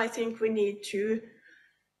 Also, I think we need to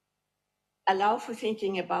allow for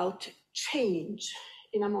thinking about change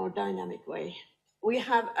in a more dynamic way. We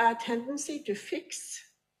have a tendency to fix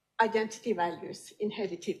identity values in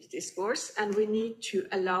heritage discourse, and we need to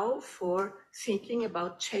allow for thinking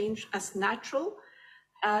about change as natural,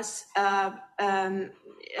 as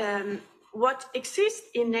what exists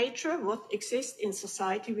in nature, what exists in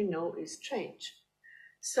society, we know is change.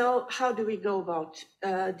 So how do we go about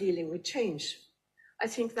dealing with change? I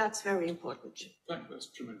think that's very important. Thank you, that's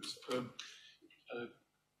tremendous.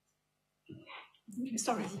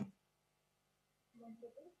 Sorry.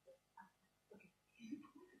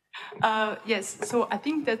 Yes, so I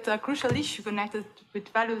think that a crucial issue connected with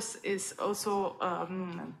values is also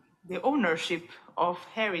the ownership of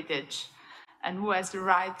heritage, and who has the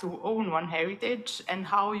right to own one heritage and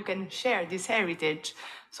how you can share this heritage.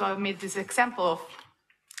 So I made this example of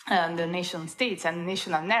the nation states and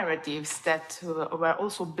national narratives that were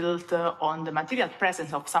also built on the material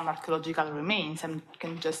presence of some archaeological remains. And you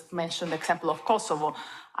can just mention the example of Kosovo.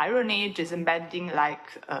 Iron Age is embedding like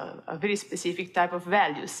a very specific type of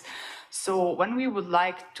values. So when we would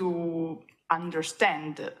like to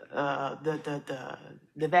understand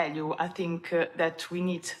the value, I think that we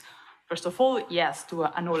need, first of all, yes, to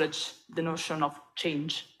acknowledge the notion of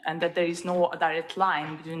change, and that there is no direct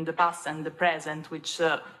line between the past and the present, which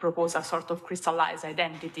propose a sort of crystallized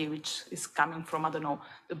identity, which is coming from, I don't know,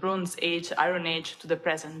 the Bronze Age, Iron Age to the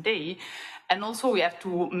present day. And also we have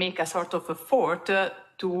to make a sort of effort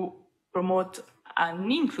to promote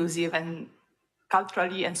an inclusive and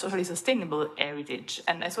culturally and socially sustainable heritage.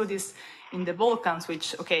 And I saw this in the Balkans,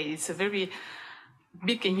 which, okay, it's a very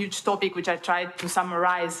big and huge topic, which I tried to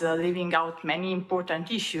summarize, leaving out many important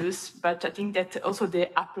issues. But I think that also the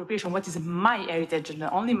appropriation, what is my heritage and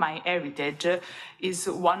only my heritage, is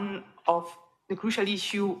one of the crucial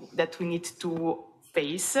issues that we need to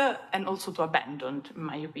face and also to abandon, in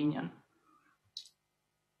my opinion.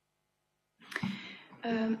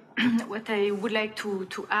 What I would like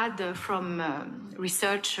to add from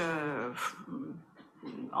research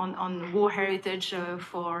on war heritage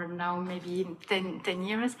for now maybe 10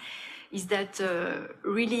 years is that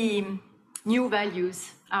really new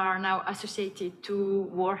values are now associated to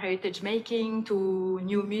war heritage making, to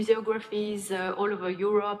new museographies all over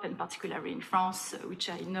Europe and particularly in France, which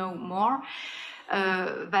I know more.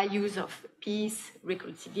 Values of peace,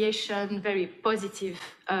 reconciliation, very positive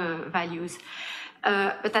values.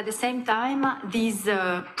 But at the same time, these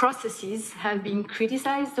processes have been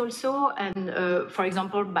criticized also, and for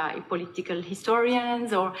example, by political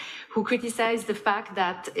historians, or who criticize the fact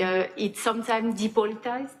that it sometimes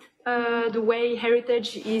depolitized the way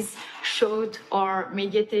heritage is showed or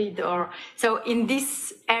mediated. Or so in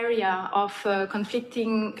this area of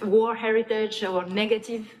conflicting war heritage or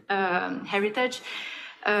negative heritage,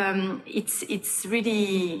 it's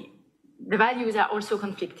really, the values are also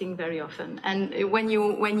conflicting very often. And when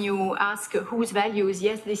you ask whose values,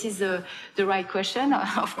 yes, this is the right question,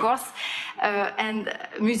 of course. And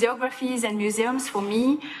museographies and museums, for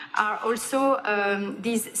me, are also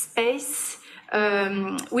these space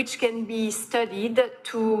which can be studied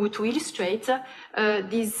to illustrate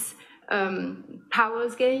these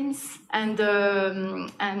powers gains and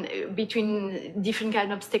between different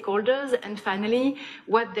kind of stakeholders. And finally,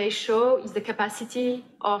 what they show is the capacity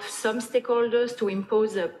of some stakeholders to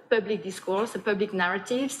impose a public discourse, a public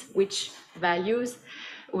narratives, which values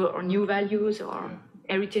or new values or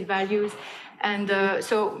heritage values. And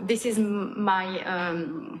so this is my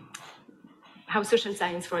how social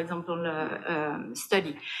science, for example,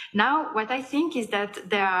 study. Now, what I think is that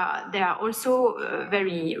there are also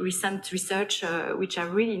very recent research which are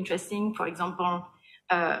really interesting. For example,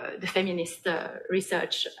 the feminist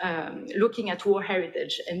research looking at war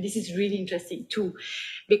heritage, and this is really interesting too,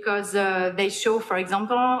 because they show, for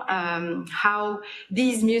example, how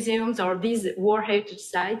these museums or these war heritage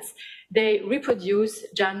sites, they reproduce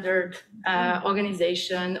gendered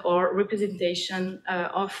organization or representation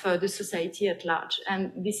of the society at large.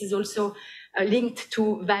 And this is also linked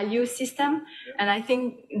to value system. And I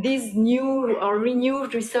think this new or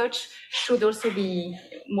renewed research should also be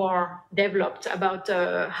more developed about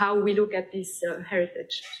how we look at this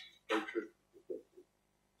heritage.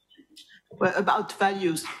 Well, about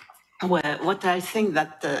values, well, what I think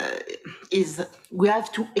that is we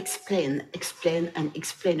have to explain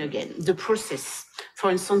again the process. For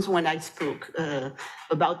instance, when I spoke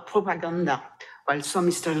about propaganda, while some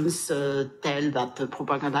historians tell that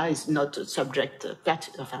propaganda is not a subject,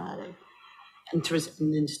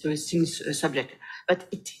 interesting subject, but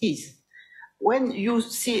it is. When you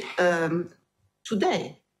see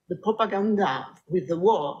today the propaganda with the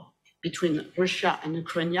war between Russia and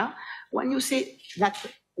Ukraine, when you see that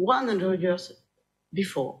 100 years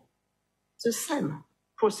before, the same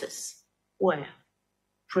process were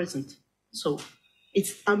present. So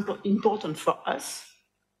it's important for us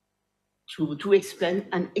to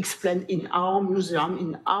explain in our museum,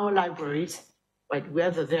 in our libraries, right? We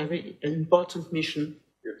have a very important mission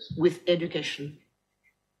with education.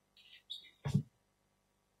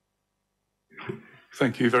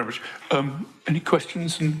 Thank you very much. Any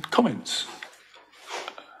questions and comments?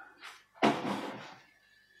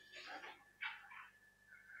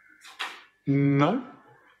 No?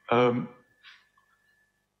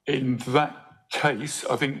 In that case,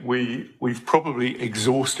 I think we've probably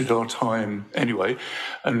exhausted our time anyway,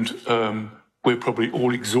 and we're probably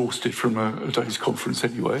all exhausted from a day's conference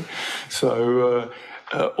anyway. So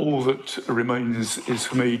all that remains is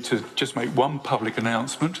for me to just make one public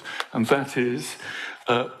announcement, and that is,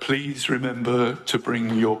 please remember to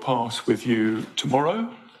bring your pass with you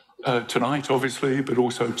tomorrow, tonight obviously, but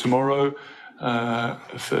also tomorrow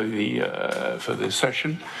for the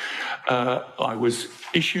session. I was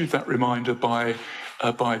issued that reminder by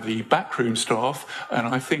the backroom staff, and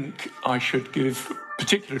I think I should give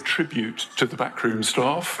particular tribute to the backroom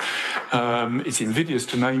staff. It's invidious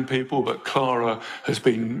to name people, but Clara has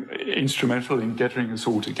been instrumental in getting us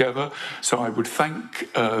all together. So I would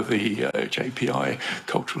thank the JPI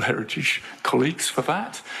Cultural Heritage colleagues for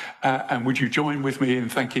that. And would you join with me in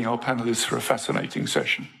thanking our panelists for a fascinating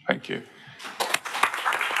session? Thank you.